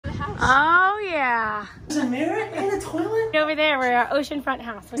Oh yeah. There's a mirror and a toilet? Over there, we're our oceanfront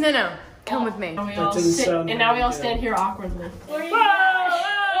house. No. Come with me. And now we all stand here awkwardly.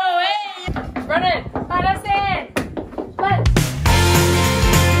 Whoa, hey! Brennan, let us in.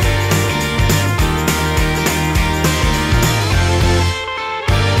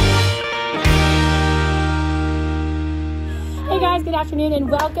 Hey guys, good afternoon and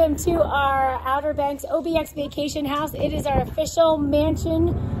welcome to our Outer Banks OBX vacation house. It is our official mansion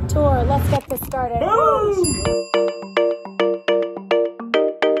tour. Let's get this started.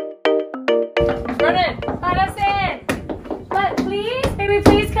 Brennan, Let us in. May we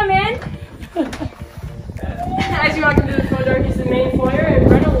please come in? as you walk into the front door, here's the main foyer, and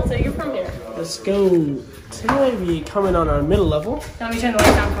Brennan will take it from here. Let's go. Today we come in on our middle level. Let me turn the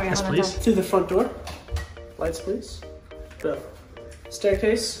lights down for you. Yes, please. To the front door. Lights, please. The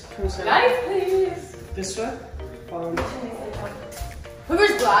staircase comes in. Lights, please. This way.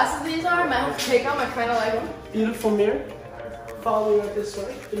 Whoever's glasses these are, I might have to take them. I kind of like them. Beautiful mirror. Following up this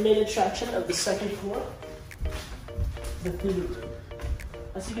way. The main attraction of the second floor. The theater room.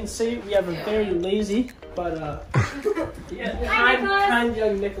 As you can see, we have a very lazy, but kind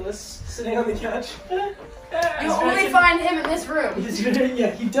young Nicholas sitting on the couch. You only find him in this room.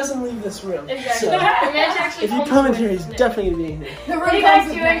 Yeah, he doesn't leave this room. Exactly. So, if you come in here, he's definitely gonna be in here. The room What are you guys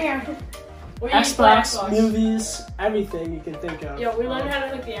doing here? Xbox, movies, everything you can think of. Yo, we learned how to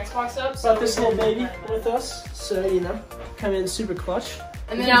hook the Xbox up. Brought this little baby with us, so you know, come in super clutch.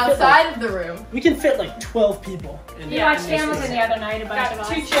 And then outside of the room, we can fit like 12 people. We watched Hamilton the other night. A bunch of us.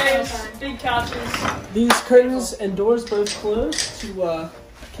 2 chairs, big couches. These curtains and doors both closed to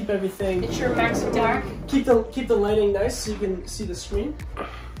keep everything. It's your max dark. Keep the lighting nice so you can see the screen.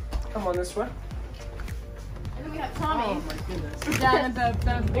 Come on this way. And then we got Tommy. Oh my goodness. Down the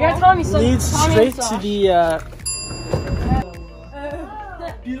we got Tommy. Leads straight to the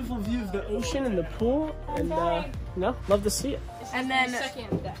beautiful view of the ocean and the pool, and love to see it. And then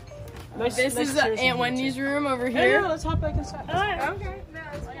Nice. this nice is chairs Aunt and Wendy's chairs. room over Yeah, here. let's hop back inside. Okay. No,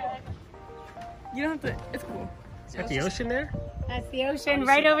 it's okay. You don't have to. It's cool. Got the ocean there. That's the ocean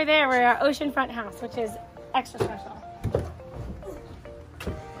right over there. We're our oceanfront house, which is extra special.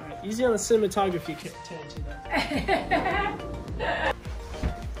 Alright, easy on the cinematography, Tarantino.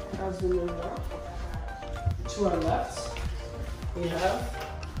 As we move on, to our left, we have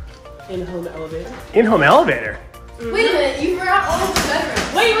in-home elevator. In-home elevator? Wait a minute, you forgot all of the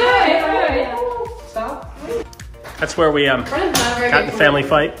bedrooms. Wait. Stop. That's where we got in the family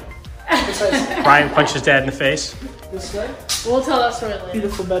fight. Brian punched his dad in the face. This way. We'll tell that story later.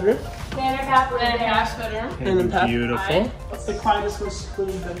 Beautiful bedroom. Standard bathroom. And half bedroom. And then Pat. Beautiful. That's the quietest, most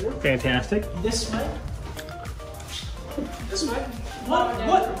secluded bedroom. Fantastic. This way. This way. What is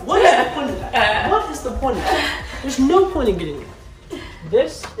the point of that? What is the point of that? There's no point in getting it.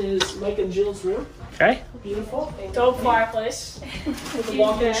 This is Mike and Jill's room. Okay. Beautiful. Dope fireplace. With a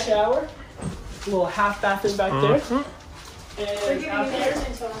walk-in shower. A little half bathroom back there. And out here.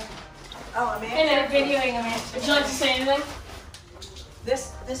 And they're videoing a mansion. Would you like to say anything?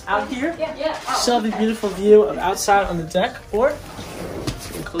 This Out here. Yeah. Still have a beautiful view of outside on the deck, or you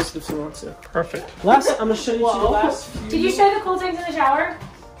can close it if you want to. Perfect. Last, I'm gonna show you the last few. Did you show the cool things in the shower?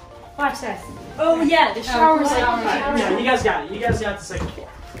 Watch this. Oh yeah, the shower's like. Yeah, you guys got it. You guys got the second floor.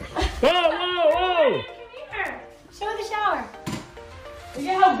 Whoa! Here, show the shower. Look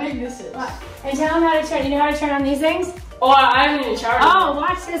at how big this is. And tell them how to turn. You know how to turn on these things? Oh, I haven't even showered. Oh,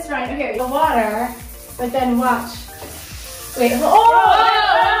 watch this right here. The water, but then watch. Wait. Whoa!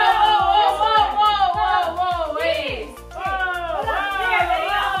 Wait.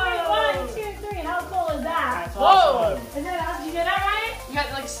 One, two, three. How cool is that? Whoa! Is that awesome? Did you do that right? You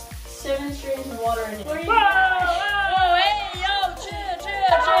got like 7 streams of water in it. Whoa! Hey, yo, chill.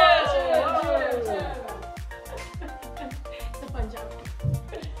 It's a fun job.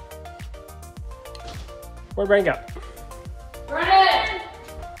 Where'd Brian go? Brennan!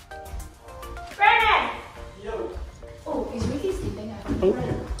 Yo. Oh, is Ruthie sleeping?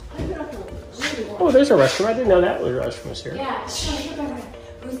 Oh, there's a restroom. I didn't know that was a restroom was here. Yeah.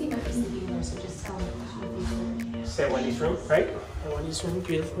 Ruthie might be sleeping there, so just tell her. Stay at Wendy's room, right? Wendy's room,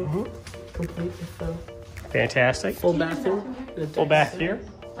 beautiful. Complete with Fantastic. full bathroom. Full bath here,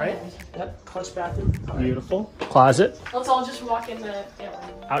 right? Yep, clutch bathroom. Beautiful. Closet. Let's all just walk in the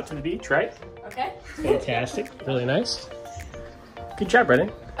Out to the beach, right? okay? Fantastic. Really nice. Good job,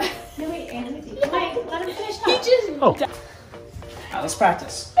 Brennan. No, wait, and Ruthie. Wait, let him finish up. Oh, Alright, let's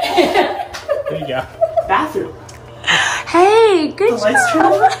practice. there you go. Bathroom. Hey, good The lights turn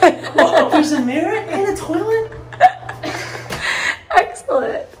on. Whoa, there's a mirror and a toilet.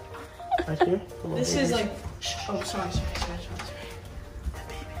 Excellent. Right here. This is like. Oh, sorry. The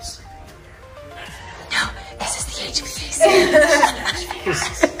baby's sleeping. Change your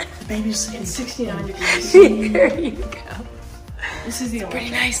face. The baby's sleeping. It's 69 degrees. There you go. This is the only.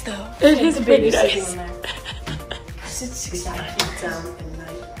 Pretty nice though. It is The pretty baby's sleeping nice. in there. Because it's 69 feet down at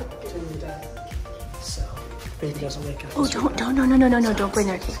night during the day. So, baby doesn't wake up. Oh, don't go in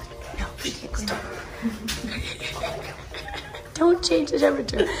there, Kate. No, we can't go in there. Don't change the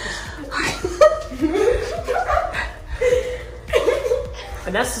temperature.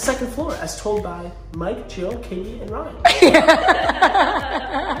 And that's the second floor, as told by Mike, Jill, Katie, and Ryan.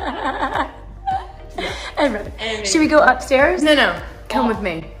 And Brennan. Should we go upstairs? No. Come with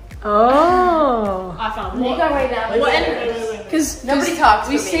me. Oh. I found You go right now. Wait. Because nobody talks.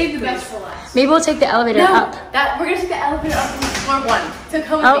 We saved the best for last. Maybe we'll take the elevator up. We're gonna take the elevator up from floor 1. So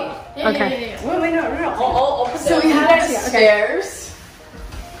come with me. Oh, okay. Wait, no. So we have stairs,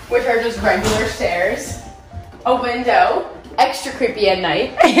 which are just regular stairs. A window, extra creepy at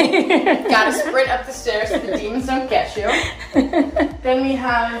night. Gotta sprint up the stairs so the demons don't get you. Then we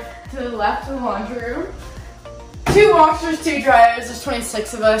have to the left the laundry room. 2 washers, 2 dryers. There's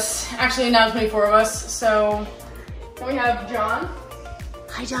 26 of us. Actually, now 24 of us. So then we have John.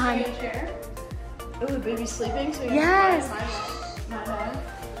 Hi, John. In a chair. Oh, the baby's sleeping. So Yes. Not bad.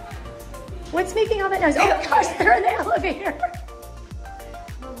 What's making all that noise? Oh my gosh, they're in the elevator.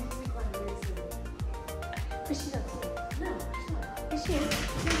 Is she not? No, she's not. Is she?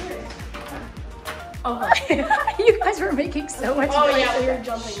 Oh, you guys were making so much noise. yeah, we were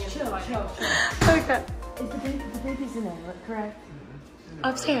jumping in. Okay. The baby's in there, correct?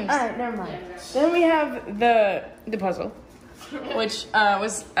 Upstairs. All right, never mind. Then we have the puzzle, which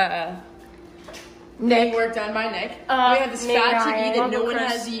was Nick. work done by Nick. We have this fat TV that no one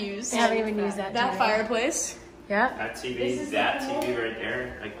has used. I haven't even used that. That TV. fireplace. Yeah. That TV, that TV right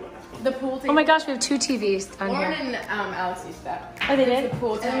there. Like what? The pool table. Oh my gosh, we have 2 TVs on Lauren here. and Alex used that. Oh, they did? The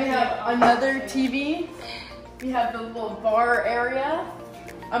pool table. And we have another TV. We have the little bar area.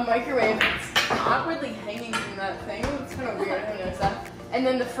 A microwave. It's awkwardly hanging from that thing. It's kind of weird. I haven't noticed that. And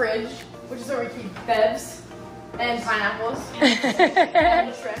then the fridge, which is where we keep bevs and pineapples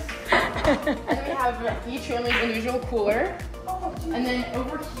and shrimp. And then we have each family's individual cooler. And then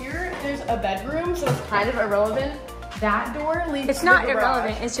over here, there's a bedroom, so it's kind of irrelevant. That door leads It's to not the garage.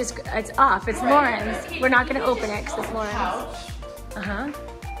 irrelevant. It's just, it's off. It's Lauren's. We're not going to open it because it's Lauren's. Couch. Uh-huh.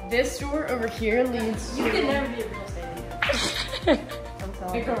 This door over here leads to Never be a real estate agent.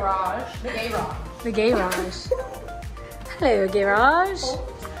 the garage, the garage. The garage. Hello, garage.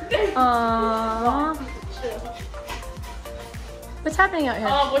 Aww. What's happening out here?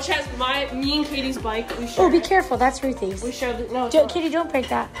 Which has me and Katie's bike. We share. Oh, be careful. That's Ruthie's. We share the no. Kitty, don't break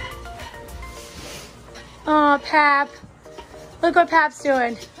that. Oh, Pap. Look what Pap's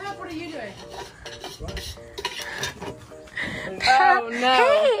doing. Pap, what are you doing? Pap. Oh, no.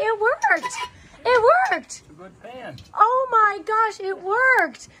 Hey, it worked. It worked. Good fan. Oh my gosh, it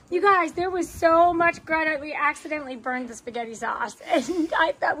worked. You guys, there was so much Greta. We accidentally burned the spaghetti sauce. And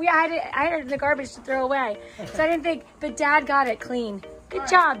I thought I had it in the garbage to throw away. So I didn't think, but Dad got it clean. Good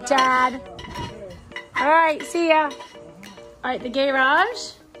job, Dad. All right, see ya. All right, the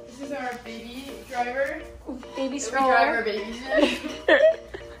garage. This is our baby driver. Baby We stroller. drive our babies in.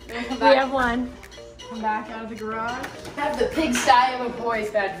 Then come We back, have one. come back out of the garage. Have the pigsty of a boy's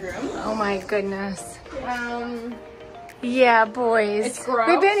bedroom. Oh my goodness. Yeah, boys. It's gross.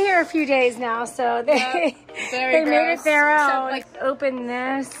 We've been here a few days now, so they very they made it gross. their Except, own. like- Open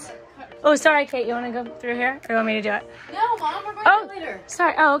this. Oh, sorry, Kate. You want to go through here, or you want me to do it? No, Mom, we're going Oh, to later.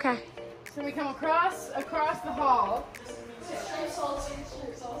 sorry. Oh, okay. So we come across the hall.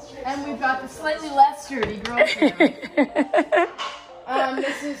 And we've got the slightly less dirty girls' room.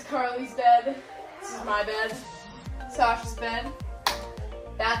 This is Carly's bed. This is my bed. Sasha's bed.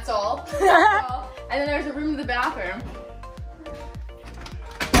 That's all. That's all. And then there's a room to the bathroom.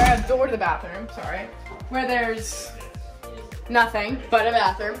 Or a door to the bathroom, sorry. Where there's nothing but a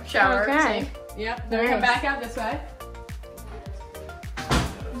bathroom, shower, Okay. sink. Yep. Then we come back out this way.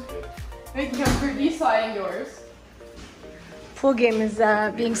 We can come through these sliding doors. Pool game is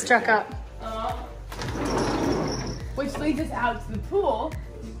being struck up. Which leads us out to the pool.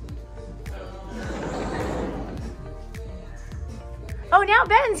 Oh, now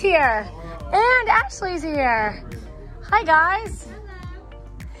Ben's here, and Ashley's here. Hi, guys.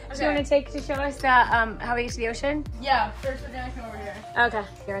 Do you want to show us the how we get to the ocean? Yeah, first we're gonna come over here. Okay,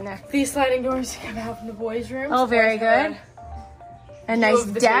 you're in there. These sliding doors come out from the boys' room. Oh, very good. A nice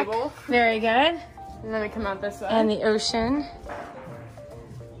of the deck. table. Very good. And then we come out this way. And the ocean.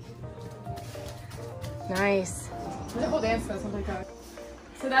 Nice. There's a whole dance class, something like that.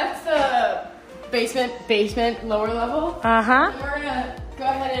 So that's the basement, lower level. Uh-huh. And we're gonna go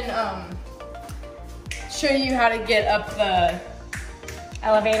ahead and show you how to get up the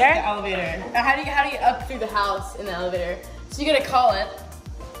Elevator. elevator. How do you get up through the house in the elevator? So you gotta call it,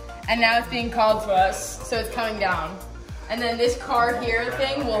 and now it's being called to us, so it's coming down. And then this car here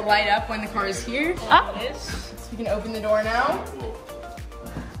thing will light up when the car is here. Oh. So we can open the door now.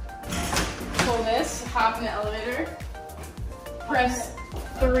 Pull this, hop in the elevator. Press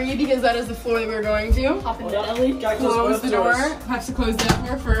 3 because that is the floor that we're going to. Hop in the elevator. Close the door. Have to close that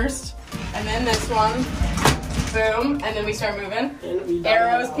door first, and then this one. Boom, and then we start moving.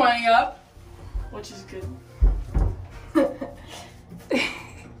 Arrows pointing up, which is good.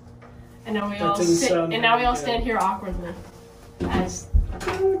 And now we all sit. And now we all stand here awkwardly. As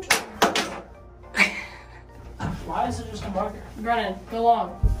Why is it just a marker? Brennan, go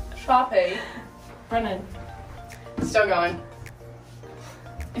long. Shopping. Brennan. Still going.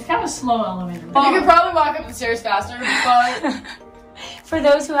 It's kind of a slow elevator. You could probably walk up the stairs faster, but For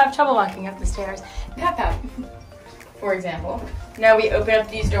those who have trouble walking up the stairs. Pap pap. For example. Now we open up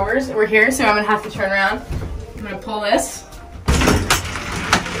these doors. We're here, so I'm gonna have to turn around. I'm gonna pull this.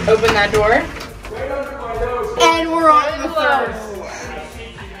 Open that door. And we're on the third.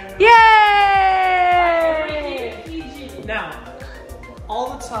 Yay! Now,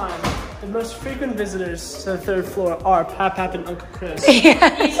 all the time, the most frequent visitors to the third floor are Pap Pap and Uncle Chris.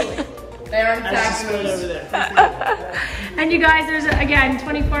 They are That's exactly over there. And you guys, there's again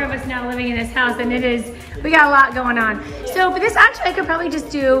 24 of us now living in this house, and we got a lot going on. So, but this actually, I could probably just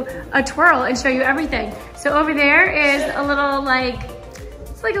do a twirl and show you everything. So over there is a little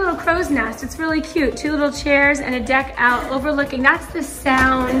it's like a little crow's nest. It's really cute. 2 little chairs and a deck out overlooking. That's the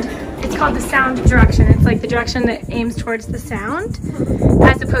sound. It's called the sound direction. It's like the direction that aims towards the sound,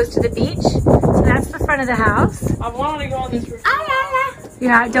 as opposed to the beach. So that's the front of the house. I wanted to go on this roof.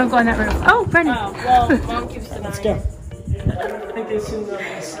 Yeah, don't go on that roof. Oh, Brennan. Oh, well, Mom keeps denying. Let's go. I think they assume that.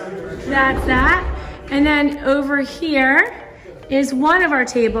 That's that. And then over here is one of our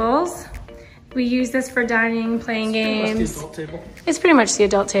tables. We use this for dining, playing games. The adult table. It's pretty much the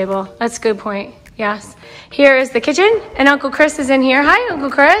adult table. That's a good point. Yes. Here is the kitchen, and Uncle Chris is in here. Hi, Uncle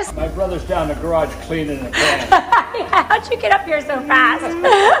Chris. My brother's down the garage cleaning the pan. Yeah, how'd you get up here so fast?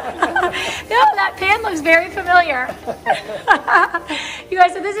 No, that pan looks very familiar. You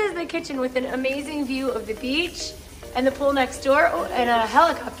guys, so this is the kitchen with an amazing view of the beach and the pool next door. Oh, and a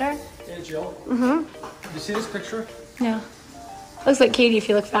helicopter. Hey, Jill. Mm-hmm. Did you see this picture? Yeah. Looks like Katie if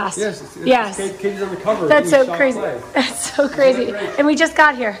you look fast. Yes. Yes. Katie's on the cover. That's so Shot crazy. Play. That's so crazy. And we just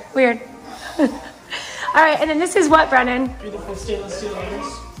got here. Weird. All right, and then this is what, Brennan? Beautiful stainless steel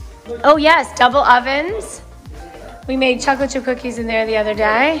ovens. Oh yes, double ovens. We made chocolate chip cookies in there the other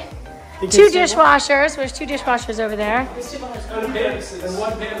day. 2 dishwashers. There's 2 dishwashers over there. And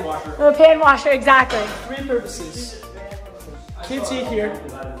one pan washer. Oh, a pan washer, exactly. 3 purposes. Kids eat here,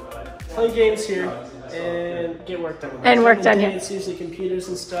 play games here, and get work done. And work done here. It's usually computers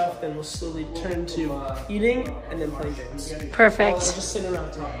and stuff, then we'll slowly turn to eating and then playing games. Perfect. Just sitting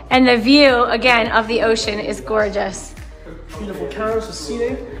around talking. And the view, again, of the ocean is gorgeous. Beautiful counters with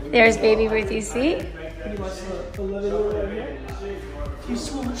seating. There's baby Ruthie's seat. Pretty much the living room right here. A few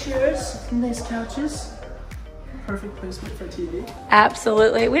swivel chairs, nice couches. Perfect placement for TV.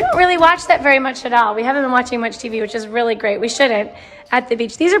 Absolutely. We don't really watch that very much at all. We haven't been watching much TV, which is really great. We shouldn't at the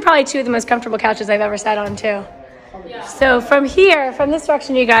beach. These are probably 2 of the most comfortable couches I've ever sat on too. Yeah. So from here, from this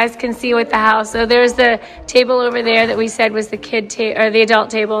direction, you guys can see with the house. So there's the table over there that we said was the the adult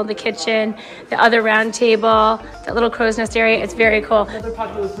table, the kitchen, the other round table, that little crow's nest area. It's very cool. Another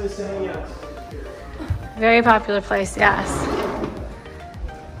popular place to hang out. Very popular place, yes.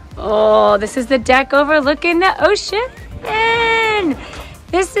 Oh, this is the deck overlooking the ocean.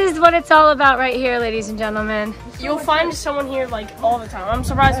 This is what it's all about right here, ladies and gentlemen. You'll find someone here like all the time. I'm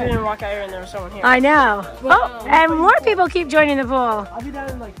surprised we didn't walk out here and there was someone here. I know. Oh, and more people keep joining the pool. I'll be down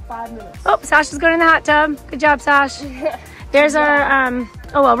in like 5 minutes. Oh, Sasha's going in the hot tub. Good job, Sash. There's our,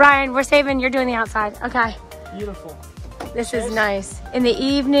 oh well, Ryan, we're saving, you're doing the outside. Okay. Beautiful. This is nice. In the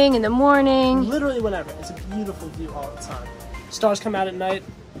evening, in the morning. Literally whenever. It's a beautiful view all the time. Stars come out at night.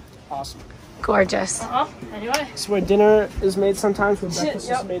 Awesome. Gorgeous. Anyway. It's where dinner is made sometimes, where breakfast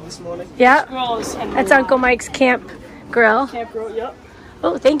was made this morning. Yep. That's Uncle Mike's camp grill. Camp grill, yep.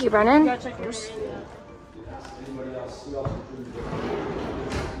 Oh, thank you, Brennan.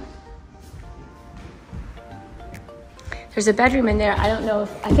 There's a bedroom in there. I don't know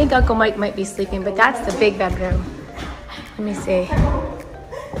if, I think Uncle Mike might be sleeping, but that's the big bedroom. Let me see.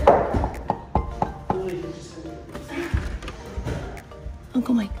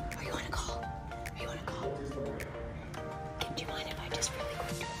 Uncle Mike, are you on a call? Are you on a call? Do you mind if I just really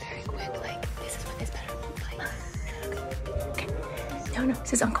quick do it very quick? Like, this is what this bedroom looks like. Okay. No,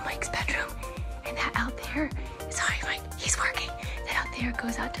 this is Uncle Mike's bedroom. And that out there there, sorry Mike, he's working. Then out there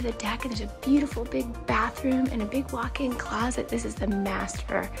goes out to the deck and there's a beautiful big bathroom and a big walk-in closet. This is the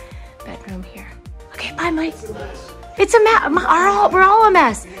master bedroom here. Okay, bye Mike. It's a mess, we're all a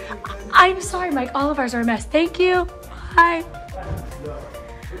mess. I'm sorry Mike, all of ours are a mess. Thank you, bye.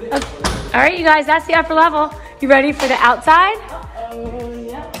 Okay. All right, you guys, that's the upper level. You ready for the outside?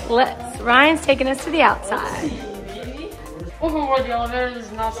 Yeah. Ryan's taking us to the outside. Welcome aboard the elevator. This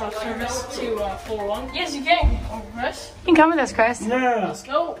is not self-service to floor 1. Yes, you can. Oh, Chris. You can come with us, Chris. No. Let's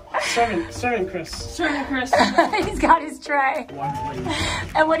go. Serving Chris. Serving Chris. He's got his tray.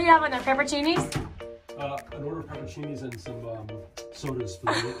 And what do you have on there? Pepperoncinis? An order of pepperoncinis and some sodas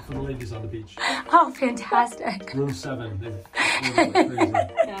for the ladies on the beach. Oh, fantastic. Room 7. They're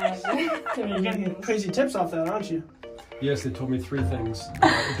crazy. You're getting crazy tips off that, aren't you? Yes, they told me 3 things.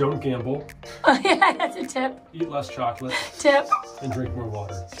 Don't gamble. Oh, yeah, that's a tip. Eat less chocolate. Tip. And drink more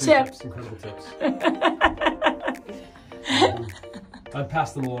water. 3 Tip. tips, incredible tips. I'd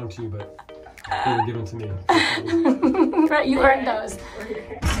pass them along to you, but they were given to me. Right, you earned those.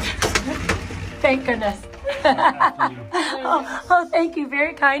 Thank goodness. Oh, thank you.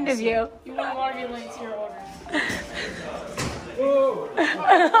 Very kind of you. You wouldn't want to be late to your order.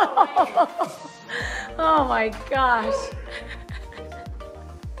 Oh my gosh.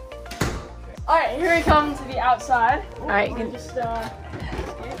 Alright, here we come to the outside. Alright, you can just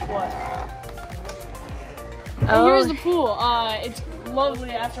what? Oh. Here's the pool. It's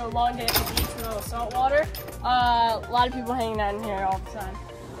lovely after a long day at the beach with all the salt water. A lot of people hanging out in here all the time.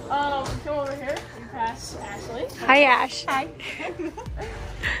 Come over here and pass Ashley. Hi, Ash. Hi.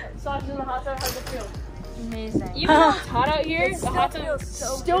 Sauce in the hot tub. How's it feel? Amazing. Even though it's hot out here, the hot tub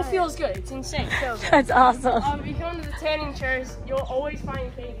still feels good. It's insane. It feels good. That's awesome. If you come to the tanning chairs, you'll always find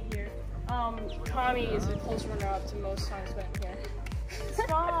Katie here. Tommy is the close runner-up to most time spent here.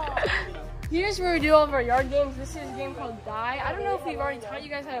 Here's where we do all of our yard games. This is a game called Die. I don't know if we've already taught you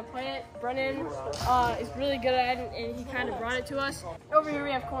guys how to play it. Brennan is really good at it, and he kind of brought it to us. Over here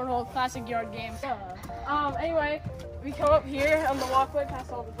we have cornhole, classic yard game. Anyway, we come up here on the walkway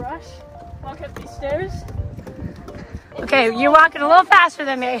past all the brush. Walk up these stairs. Okay, you're walking a little faster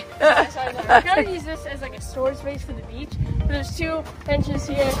than me. Sorry. I kind of use this as like a storage space for the beach. But there's 2 benches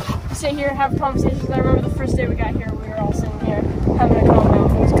here. We sit here, have conversations. I remember the first day we got here, we were all sitting here having a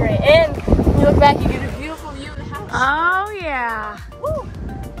convo. It was great. And when you look back, you get a beautiful view of the house. Oh yeah. Woo.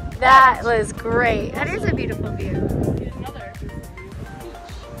 That was great. That is a beautiful view. Here's another beautiful view of the beach.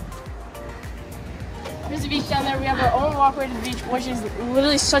 There's a beach down there. We have our own walkway to the beach, which is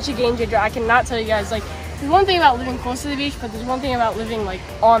literally such a game changer. I cannot tell you guys, like, there's one thing about living close to the beach, but there's one thing about living like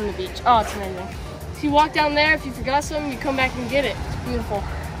on the beach. Oh, it's amazing. If you walk down there, if you forgot something, you come back and get it. It's beautiful.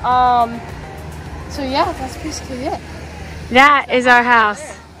 So yeah, that's basically it. That is our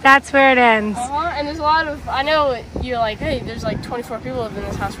house. That's where it ends. And there's a lot of, I know you're like, hey, there's like 24 people live in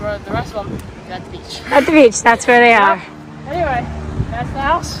this house, where the rest of them are at the beach. At the beach, that's where they are. Anyway, that's the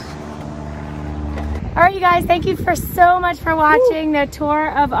house. All right, you guys, thank you so much for watching the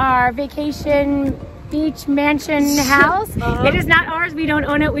tour of our vacation beach mansion house. It is not ours. We don't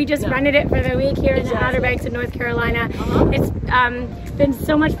own it. We just rented it for the week here in the Outer Banks of North Carolina. It's been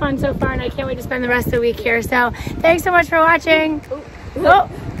so much fun so far, and I can't wait to spend the rest of the week here. So thanks so much for watching. See you later.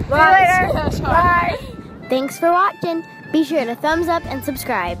 Bye. Thanks for watching. Be sure to thumbs up and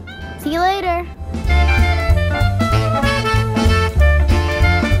subscribe. See you later.